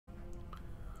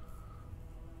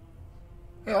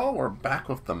Well, we're back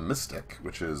with the Mystic,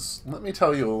 which is, let me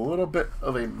tell you, a little bit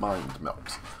of a mind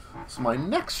melt. So my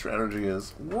next strategy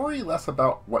is worry less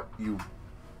about what you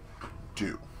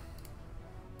do.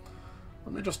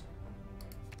 Let me just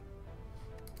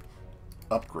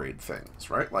upgrade things,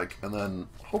 right? Like, and then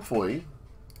hopefully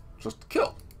just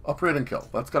kill. Upgrade and kill.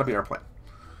 That's got to be our plan.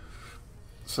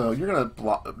 So you're going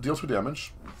to deal 2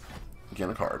 damage, gain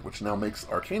a card, which now makes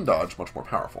Arcane Dodge much more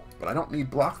powerful. But I don't need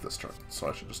block this turn, so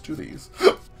I should just do these.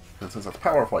 And since that's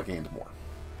powerful, I gained more.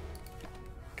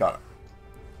 Got it.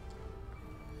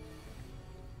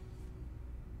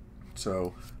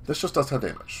 So this just does 10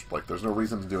 damage. Like, there's no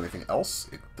reason to do anything else.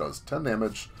 It does 10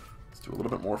 damage. Let's do a little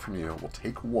bit more from you. We'll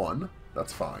take 1.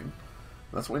 That's fine. And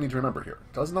that's what we need to remember here.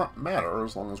 It does not matter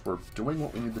as long as we're doing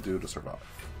what we need to do to survive.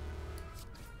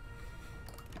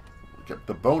 Get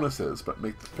the bonuses, but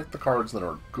pick the cards that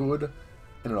are good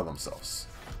in and of themselves.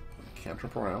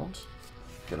 Cantrip around.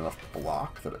 Get enough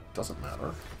block that it doesn't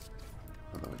matter.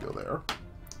 And then we go there.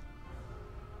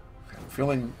 Okay, I'm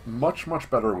feeling much, much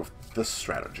better with this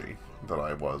strategy than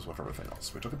I was with everything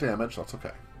else. We took a damage, that's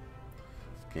okay.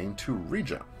 Gain 2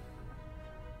 regen.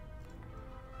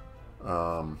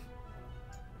 We're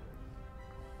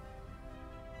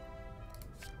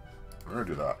going to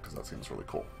do that because that seems really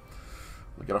cool.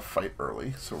 We get a fight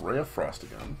early, so Ray of Frost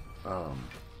again.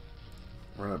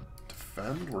 We're going to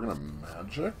defend, we're going to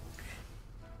magic,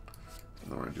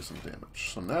 and then we're going to do some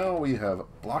damage. So now we have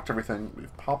blocked everything,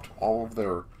 we've popped all of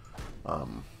their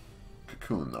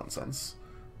cocoon nonsense.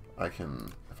 I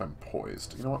can, if I'm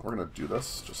poised, you know what, we're going to do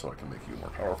this just so I can make you more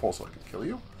powerful so I can kill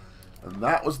you. And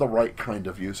that was the right kind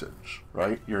of usage,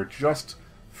 right? You're just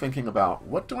thinking about,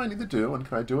 what do I need to do, and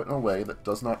can I do it in a way that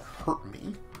does not hurt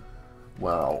me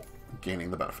while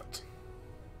gaining the benefit.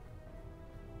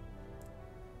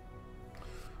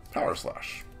 Power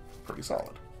Slash. Pretty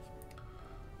solid.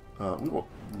 We will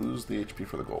lose the HP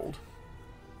for the gold.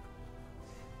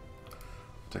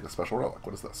 Take a special relic.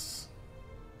 What is this?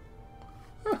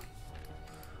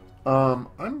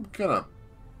 I'm gonna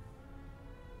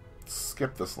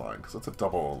skip this line, because it's a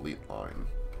double elite line.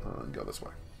 And go this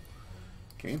way.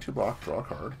 Gain 2 block, draw a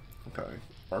card. Okay.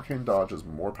 Arcane Dodge is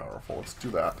more powerful. Let's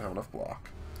do that to have enough block.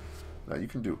 Now you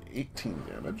can do 18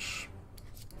 damage.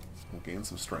 We'll gain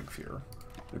some strength here.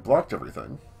 We blocked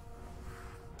everything.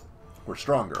 We're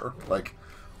stronger. Like,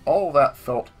 all that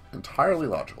felt entirely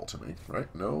logical to me, right?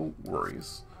 No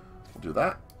worries. We'll do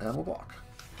that, and we'll block.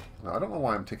 Now, I don't know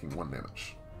why I'm taking 1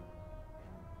 damage.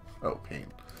 Oh, pain.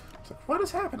 It's like, what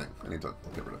is happening? I need to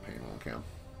get rid of pain when we can.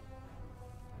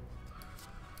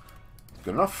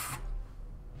 Good enough.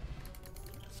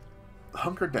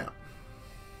 Hunkered down.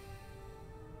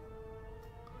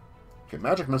 Okay,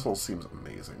 Magic Missile seems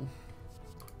amazing.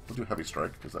 We'll do Heavy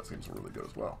Strike, because that seems really good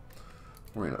as well.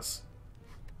 Marinus.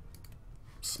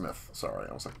 Smith, sorry.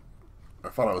 I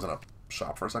thought I was in a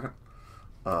shop for a second.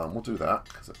 We'll do that,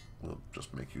 because it will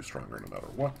just make you stronger no matter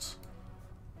what.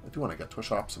 I do want to get to a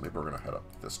shop, so maybe we're going to head up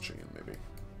this chain, maybe.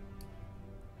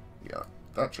 Yeah,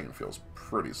 that chain feels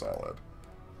pretty solid.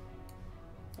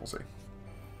 We'll see.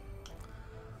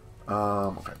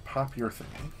 Okay, pop your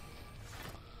thingy.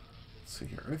 Let's see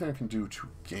here. Anything I can do to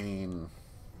gain...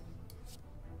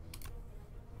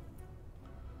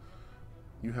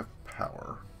 You have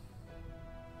power.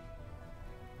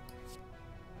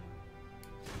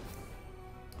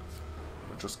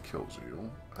 It just kills you.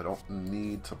 I don't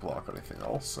need to block anything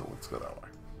else, so let's go that way.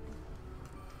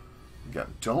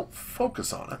 Again, don't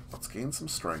focus on it. Let's gain some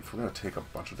strength. We're going to take a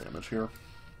bunch of damage here.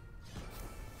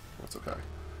 That's okay.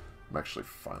 I'm actually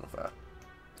fine with that.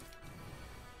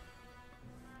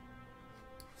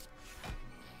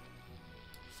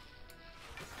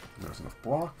 There's enough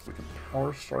block. We can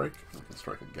power strike. We can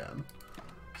strike again.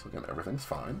 So again, everything's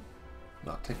fine.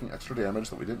 Not taking extra damage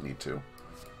that we didn't need to.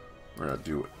 We're going to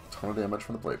do a ton of damage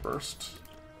from the Blade Burst.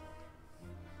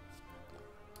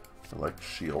 I like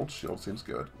Shield. Shield seems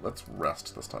good. Let's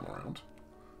rest this time around.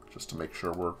 Just to make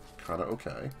sure we're kind of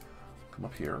okay. Come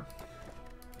up here.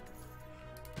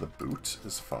 The boot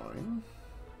is fine.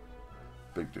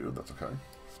 Big dude, that's okay.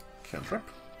 Cantrip.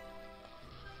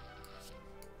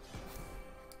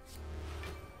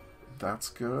 That's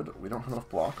good. We don't have enough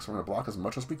blocks, so we're going to block as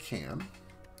much as we can.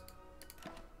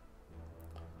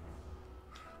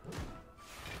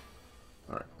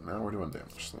 Alright, now we're doing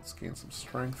damage. So let's gain some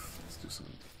strength. Let's do some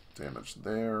damage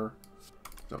there.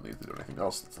 Don't need to do anything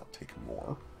else. Let's not take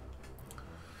more.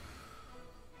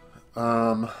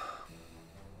 I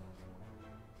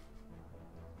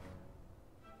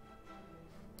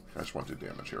just want to do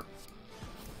damage here.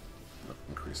 That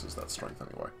increases that strength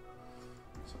anyway.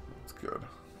 So that's good.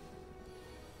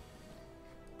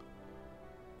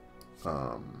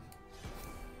 We'll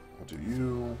do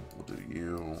you, we'll do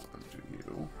you, and do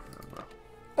you. And that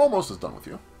almost is done with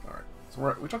you. Alright,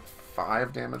 so we took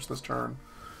 5 damage this turn.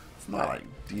 It's not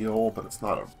ideal, but it's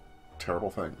not a terrible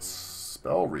thing.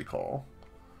 Spell Recall.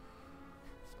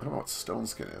 I don't know what Stone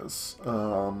Skin is.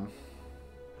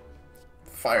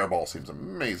 Fireball seems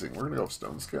amazing. We're going to go with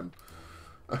Stone Skin.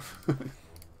 Let's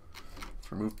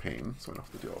remove pain, so we don't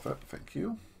have to deal with it. Thank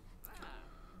you.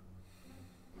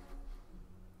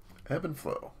 Ebb and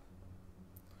Flow.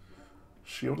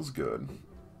 Shield is good.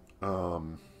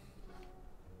 We're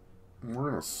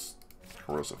going to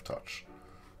Corrosive Touch.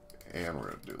 And we're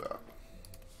going to do that.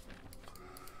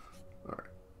 Alright.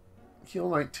 Heal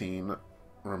 19.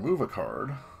 Remove a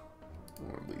card. I'm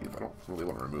going to leave. I don't really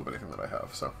want to remove anything that I have,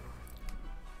 so.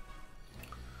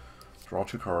 Draw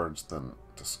 2 cards, then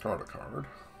discard a card.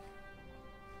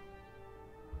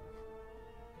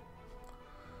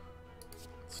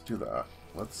 Let's do that.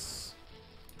 Let's...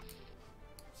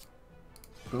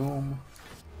 Boom.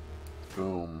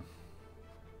 Boom.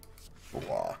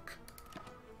 Block.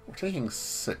 We're taking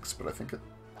 6, but I think it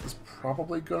is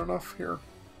probably good enough here.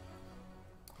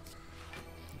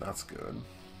 That's good.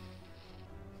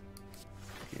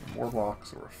 Gain more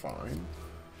blocks, so we're fine.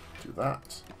 Do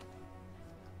that.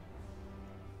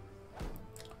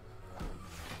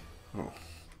 Oh.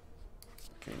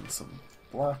 Gain some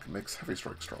block, makes Heavy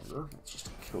Strike stronger. Let's just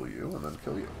kill you and then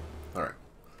kill you. Alright.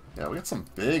 Yeah, we got some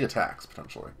big attacks,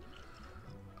 potentially.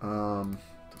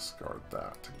 Discard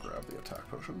that to grab the attack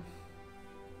potion.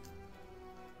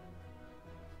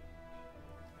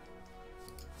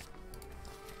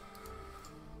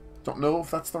 Don't know if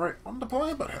that's the right one to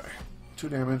play, but hey. 2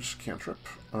 damage, cantrip.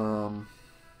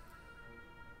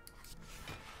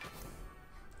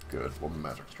 Good, we'll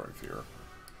Magic Strike here.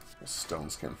 We'll Stone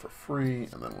Skin for free,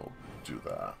 and then we'll do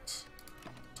that.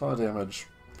 Ton of damage,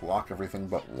 block everything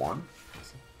but 1.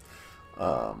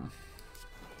 And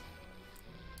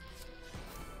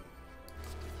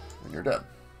you're dead.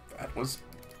 That was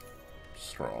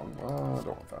strong. Well, I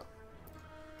don't want that.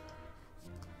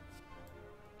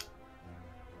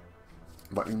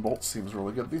 Lightning Bolt seems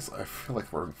really good. These, I feel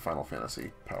like we're in Final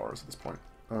Fantasy powers at this point.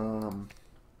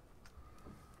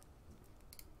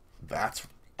 That's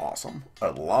awesome. I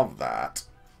love that.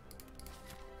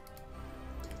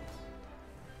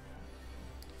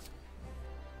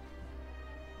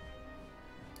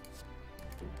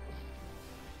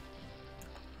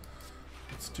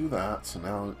 Let's do that. So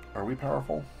now, are we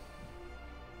powerful?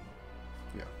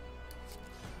 Yeah.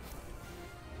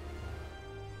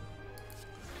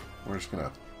 We're just going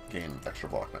to gain extra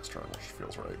block next turn, which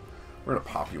feels right. We're going to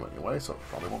pop you anyway, so it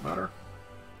probably won't matter.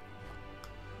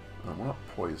 We're not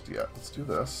poised yet. Let's do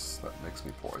this. That makes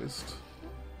me poised.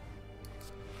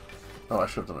 Oh, I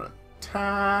should have done an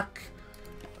attack.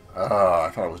 I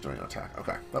thought I was doing an attack.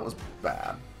 Okay, that was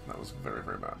bad. That was very,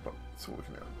 very bad, but let's see what we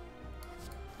can do.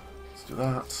 Let's do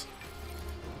that.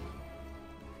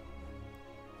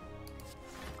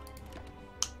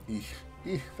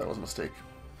 Eek, that was a mistake.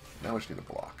 Now we just need a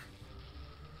block.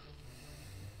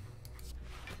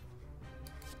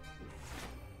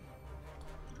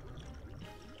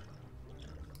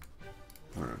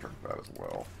 We're going to drink that as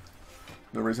well.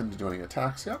 No reason to do any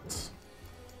attacks yet.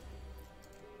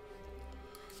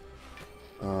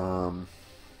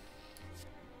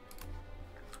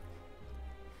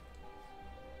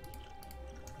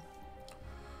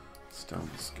 Stone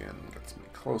Skin gets me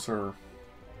closer.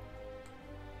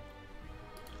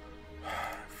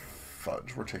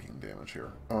 Fudge, we're taking damage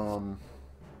here. That's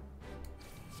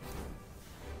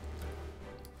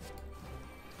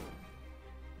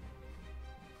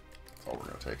all we're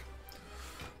going to take.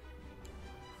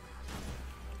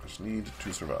 I just need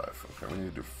to survive. Okay, we need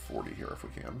to do 40 here if we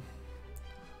can.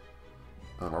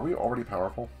 Are we already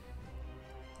powerful?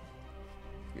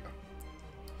 Yeah.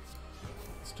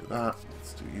 Let's do that.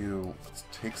 Let's do you. Let's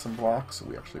take some blocks so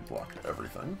we actually block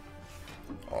everything.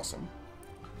 Awesome.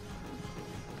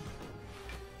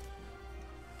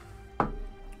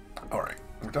 Alright,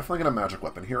 we're definitely going to magic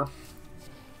weapon here.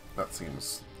 That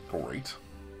seems great.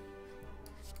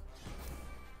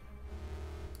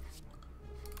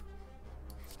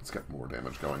 Let's get more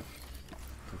damage going. I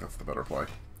think that's the better play.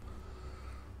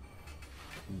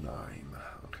 9.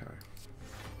 Okay.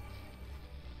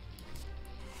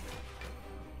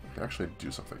 We can actually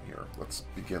do something here. Let's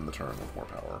begin the turn with more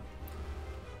power.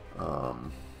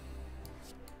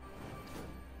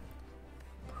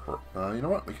 You know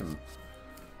what? We can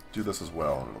do this as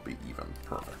well, and it'll be even.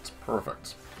 Perfect.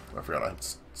 Perfect. I forgot I had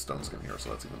Stone Skin here,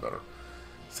 so that's even better.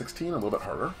 16, a little bit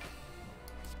harder.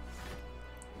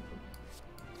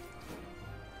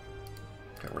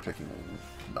 Okay, we're we're taking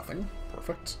nothing.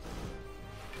 Perfect.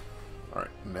 Alright,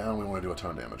 now we want to do a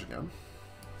ton of damage again.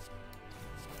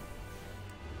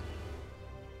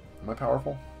 Am I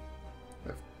powerful? I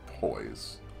have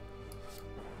poise.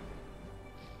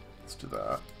 Let's do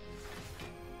that.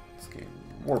 Let's gain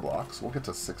more blocks. We'll get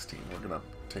to 16. We're going to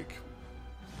take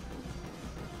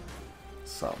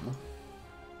some.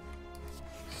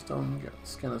 Stone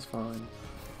skin is fine.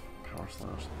 Power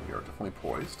slash. We are definitely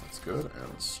poised. That's good.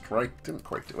 And strike didn't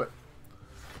quite do it.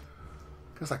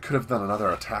 Guess I could have done another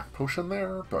attack potion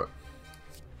there, but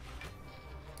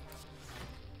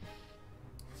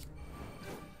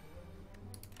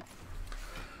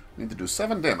need to do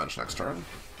 7 damage next turn.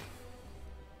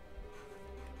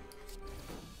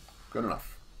 Good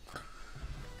enough.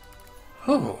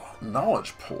 Oh,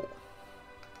 knowledge pool.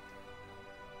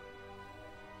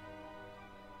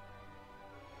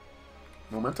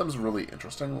 Momentum's really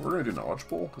interesting. We're going to do knowledge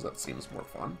pool because that seems more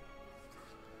fun.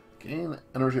 Gain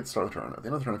energy at the start of the turn. At the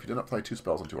end of the turn, if you did not play 2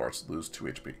 spells and 2 arts, lose 2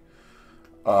 HP.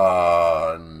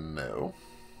 No.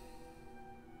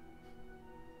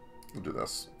 We'll do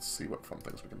this. Let's see what fun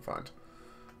things we can find.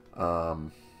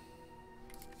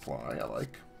 Fly, I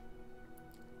like.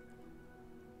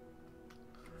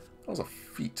 That was a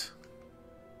feat.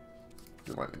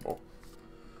 Do lightning bolt.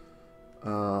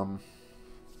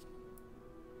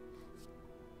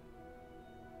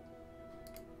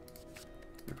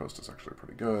 Your post is actually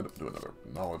pretty good. Do another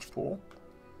knowledge pool.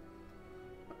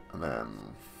 And then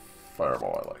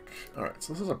fireball I like. Alright,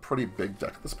 so this is a pretty big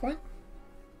deck at this point.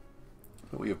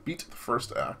 But we have beat the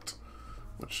first act,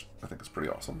 which I think is pretty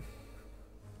awesome.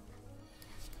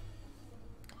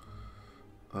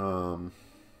 Are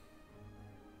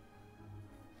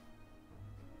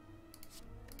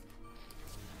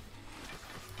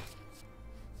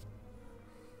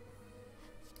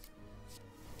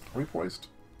we poised?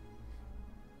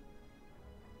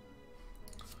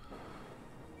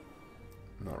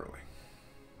 Not really.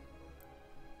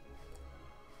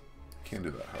 Can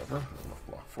do that, however. I have enough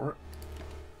block for it.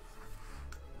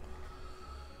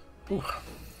 Ooh.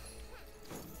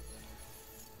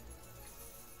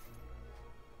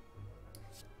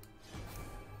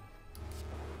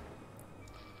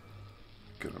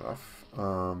 Good enough.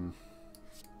 Now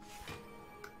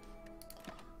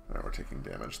we're taking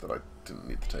damage that I didn't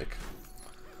need to take.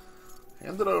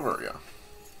 Hand it over, yeah.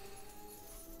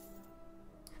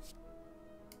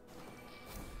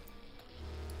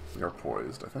 We are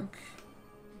poised, I think.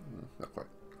 Not quite.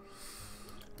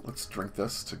 Let's drink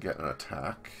this to get an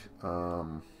attack.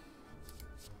 So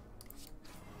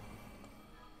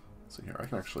here, I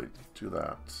can actually do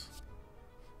that.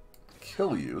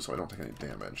 Kill you, so I don't take any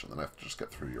damage, and then I have to just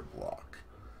get through your block.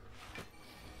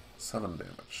 7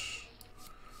 damage.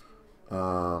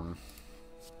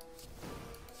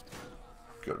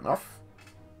 Good enough.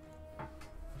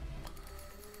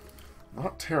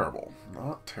 Not terrible.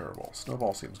 Not terrible.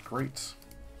 Snowball seems great.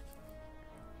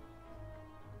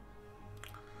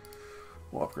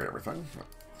 We'll upgrade everything. That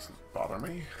doesn't bother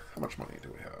me. How much money do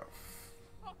we have?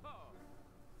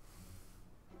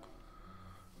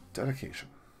 Dedication.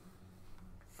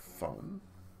 Fun.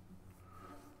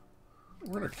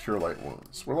 We're gonna cure light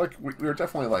wounds. We're like we're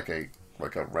definitely like a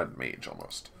red mage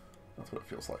almost. That's what it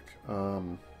feels like.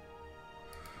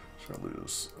 Should I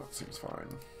lose? That seems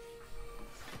fine.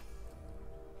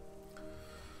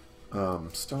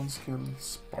 Stone skin,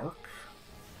 spark.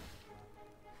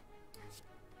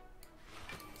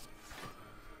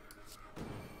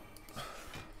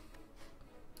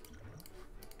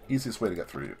 Easiest way to get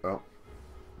through. Oh,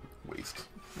 waste.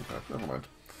 Okay, never mind.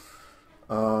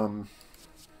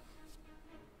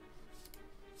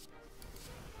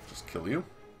 Just kill you.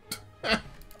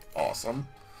 Awesome.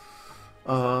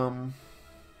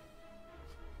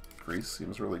 Grease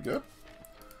seems really good.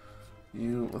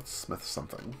 Let's smith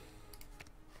something.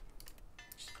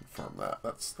 Just confirm that.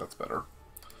 That's better.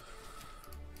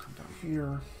 Come down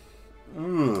here.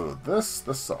 Ooh, this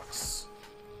sucks.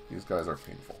 These guys are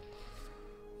painful.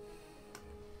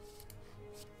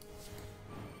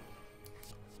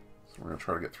 So we're gonna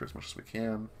try to get through as much as we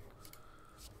can.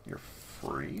 You're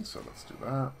free, so let's do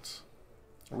that.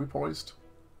 Are we poised?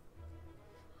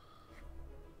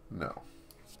 No.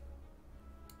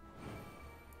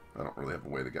 I don't really have a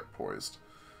way to get poised.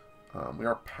 We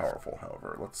are powerful,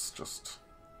 however. Let's just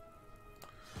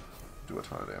do a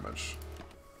ton of damage.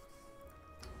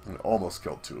 I almost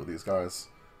killed 2 of these guys.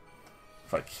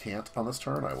 If I can't on this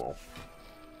turn, I will.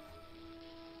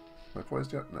 Am I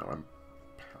poised yet? No, I'm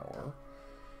power.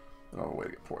 I don't have a way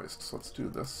to get poised, so let's do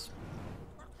this.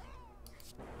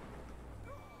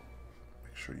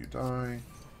 Make sure you die.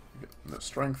 You get no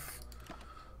strength.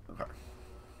 Okay.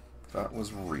 That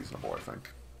was reasonable, I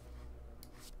think.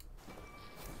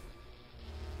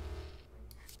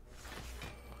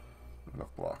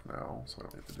 Enough block now, so I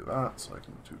don't need to do that, so I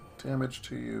can do damage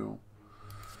to you.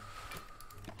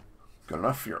 Good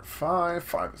enough, you're at 5.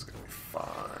 5 is going to be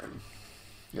fine.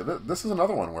 Yeah, this is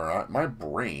another one where my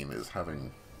brain is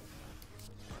having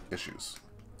issues.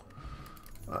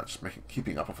 Just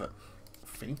keeping up with it.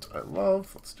 Feint, I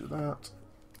love. Let's do that.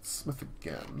 Smith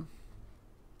again.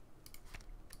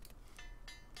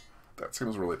 That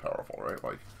seems really powerful, right?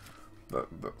 Like,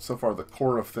 so far, the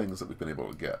core of things that we've been able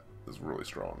to get is really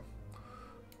strong.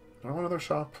 Do I want another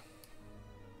shop?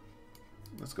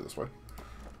 Let's go this way.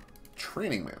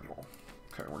 Training manual.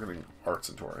 Okay, we're getting arts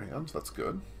into our hands. That's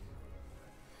good.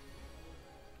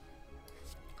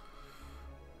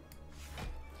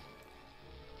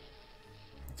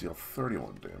 Deal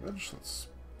 31 damage. That's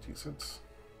decent.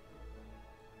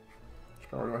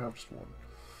 Which power do I have? Just one.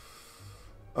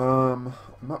 I'm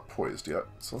not poised yet,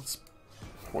 so let's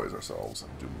poise ourselves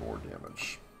and do more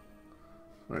damage.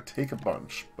 I'm going to take a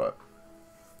bunch, but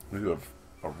we do have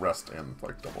a rest and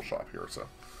like double shot here, so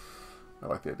I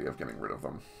like the idea of getting rid of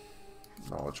them.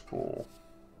 Knowledge pool.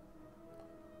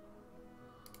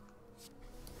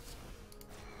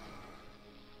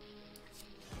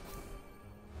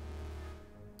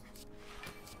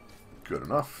 Good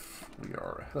enough. We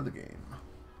are ahead of the game.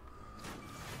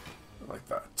 I like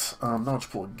that. Knowledge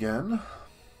pool again.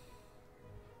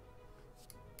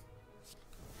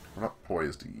 We're not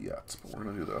poised yet, but we're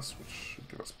going to do this, which should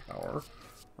give us power.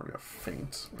 We're going to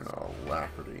feint. We're going to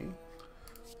alacrity.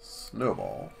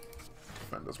 Snowball.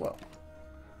 Defend as well.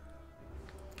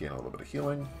 Gain a little bit of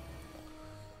healing.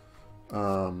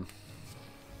 Now,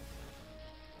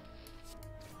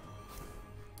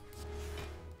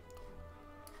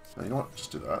 you know what?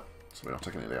 Just do that, so we don't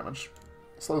take any damage.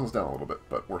 Slows us down a little bit,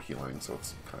 but we're healing, so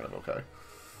it's kind of okay.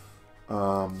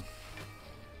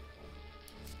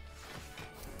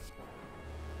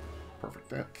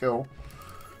 Perfect kill,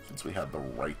 since we had the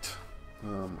right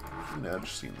green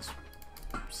edge. Seems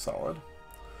solid.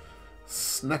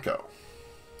 Snecko.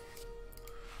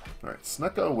 Alright,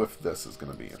 Snecko with this is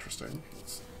going to be interesting.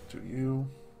 Let's do you.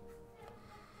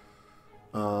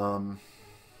 Do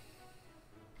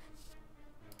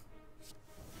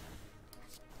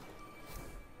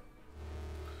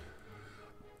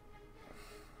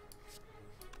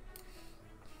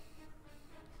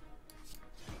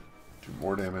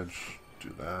more damage. Do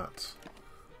that.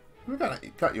 We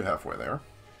got you halfway there.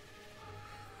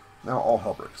 Now all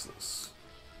hell breaks loose.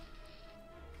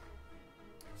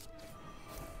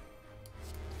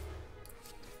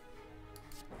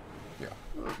 Yeah.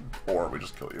 Or we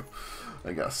just kill you,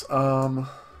 I guess. Bunker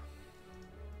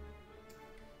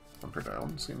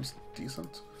down seems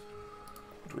decent.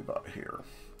 What do we got here?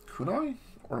 Kunai?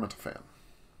 Ornamental fan.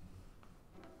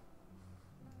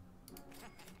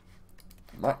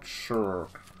 I'm not sure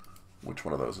which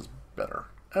one of those is better.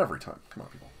 Every time. Come on,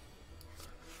 people.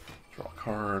 Draw a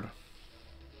card.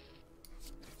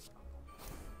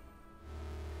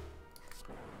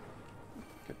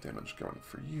 Get damage going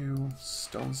for you.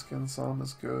 Stone Skin Psalm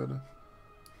is good.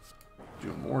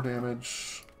 Do more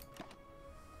damage.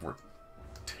 We're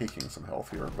taking some health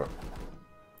here, but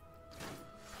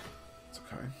it's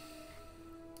okay.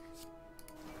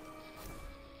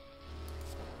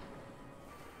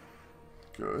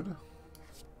 Good.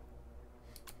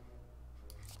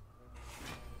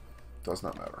 Does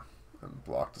not matter. And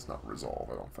block does not resolve,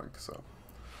 I don't think, so.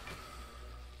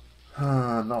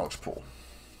 Knowledge pool.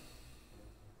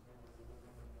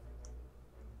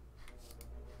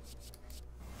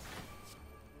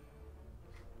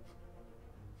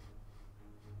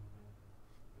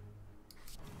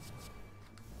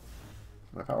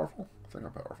 Am I powerful? I think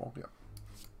I'm powerful, yeah.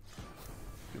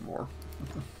 Do more.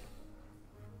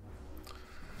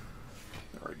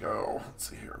 There we go. Let's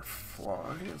see here.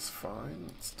 Fly is fine.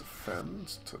 Let's defend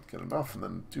to get enough and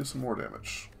then do some more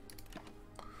damage.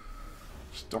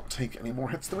 Just don't take any more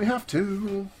hits than we have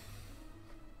to.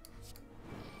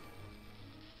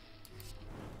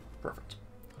 Perfect.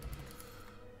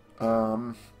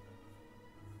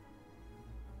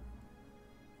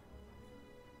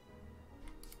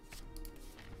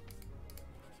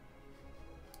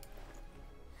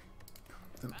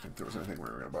 Didn't think there was anything we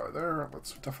were going to buy there.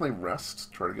 Let's definitely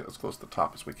rest. Try to get as close to the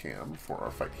top as we can for our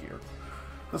fight here.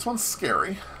 This one's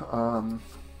scary.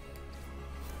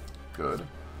 Good.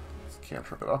 Can't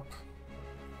trip it up.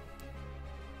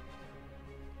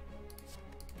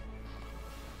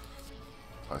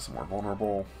 Apply some more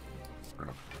vulnerable. We're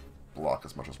going to block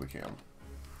as much as we can.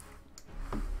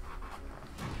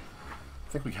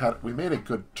 I think we made a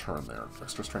good turn there.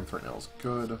 Extra strength right now is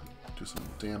good. Do some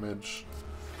damage.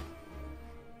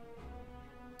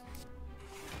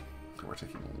 Okay, we're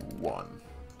taking 1.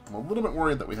 I'm a little bit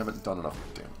worried that we haven't done enough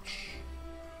damage.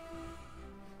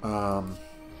 We'll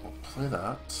play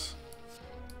that.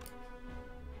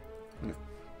 Let's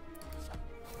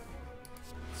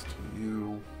do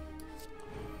you.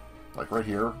 Like right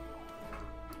here,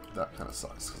 that kind of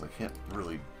sucks because I can't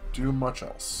really do much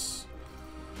else.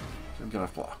 Didn't get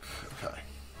enough block. Okay.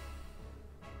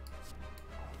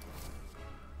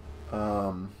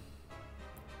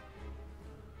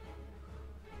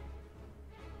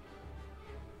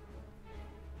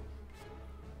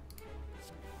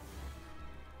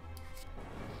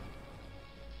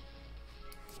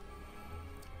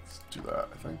 Let's do that,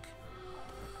 I think.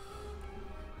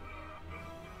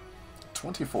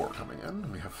 24 coming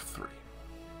in. We have 3.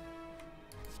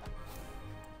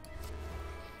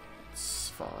 It's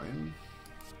fine.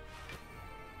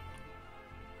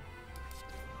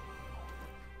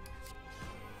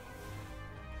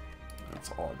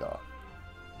 That's all I got.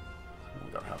 We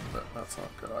got half of it. That's not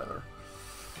good either.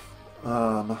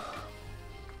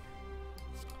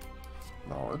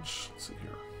 Knowledge. Let's see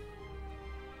here.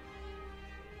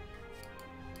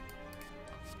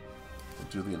 We'll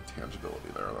do the intangibility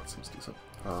there. That seems decent.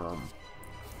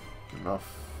 Good enough.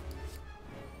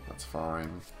 That's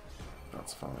fine.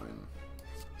 That's fine.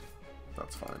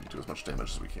 That's fine. Do as much damage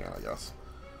as we can, I guess.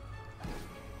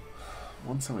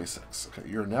 176. Okay,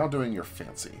 you're now doing your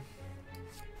fancy.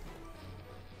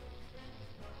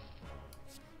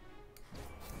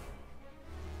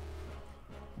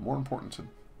 More important to...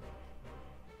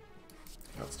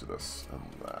 Let's do this and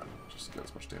that. Just get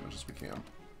as much damage as we can.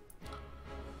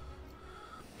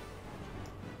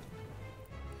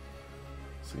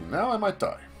 See, now I might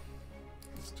die.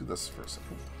 Let's do this for a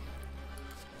second.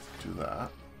 Let's do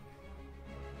that.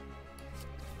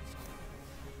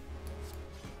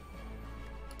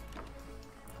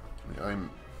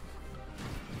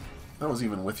 That was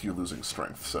even with you losing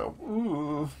strength, so...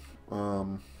 Ooh,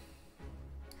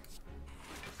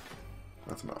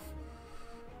 that's enough.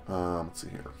 Let's see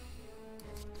here.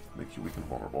 Make you weak and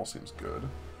vulnerable seems good.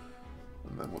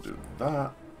 And then we'll do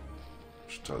that,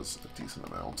 which does a decent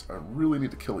amount. I really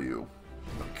need to kill you.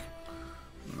 Like,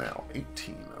 now.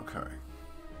 18, okay.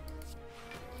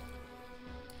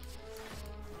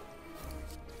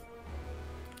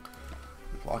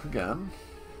 We block again.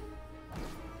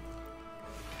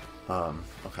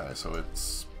 Okay, so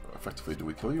it's effectively, do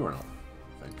we kill you or not?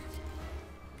 I think.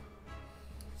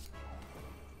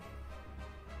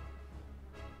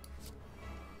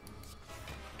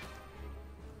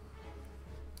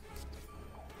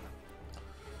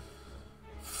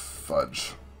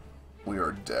 Fudge. We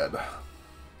are dead.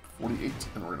 48,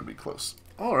 and we're going to be close.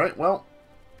 Alright, well,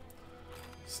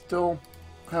 still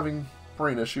having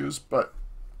brain issues, but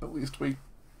at least we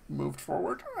moved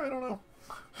forward. I don't know.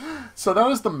 So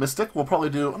that is the Mystic. We'll probably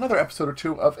do another episode or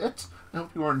 2 of it. I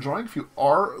hope you are enjoying. If you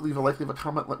are, leave a like, leave a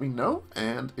comment, let me know.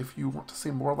 And if you want to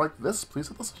see more like this, please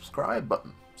hit the subscribe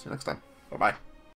button. See you next time. Bye-bye.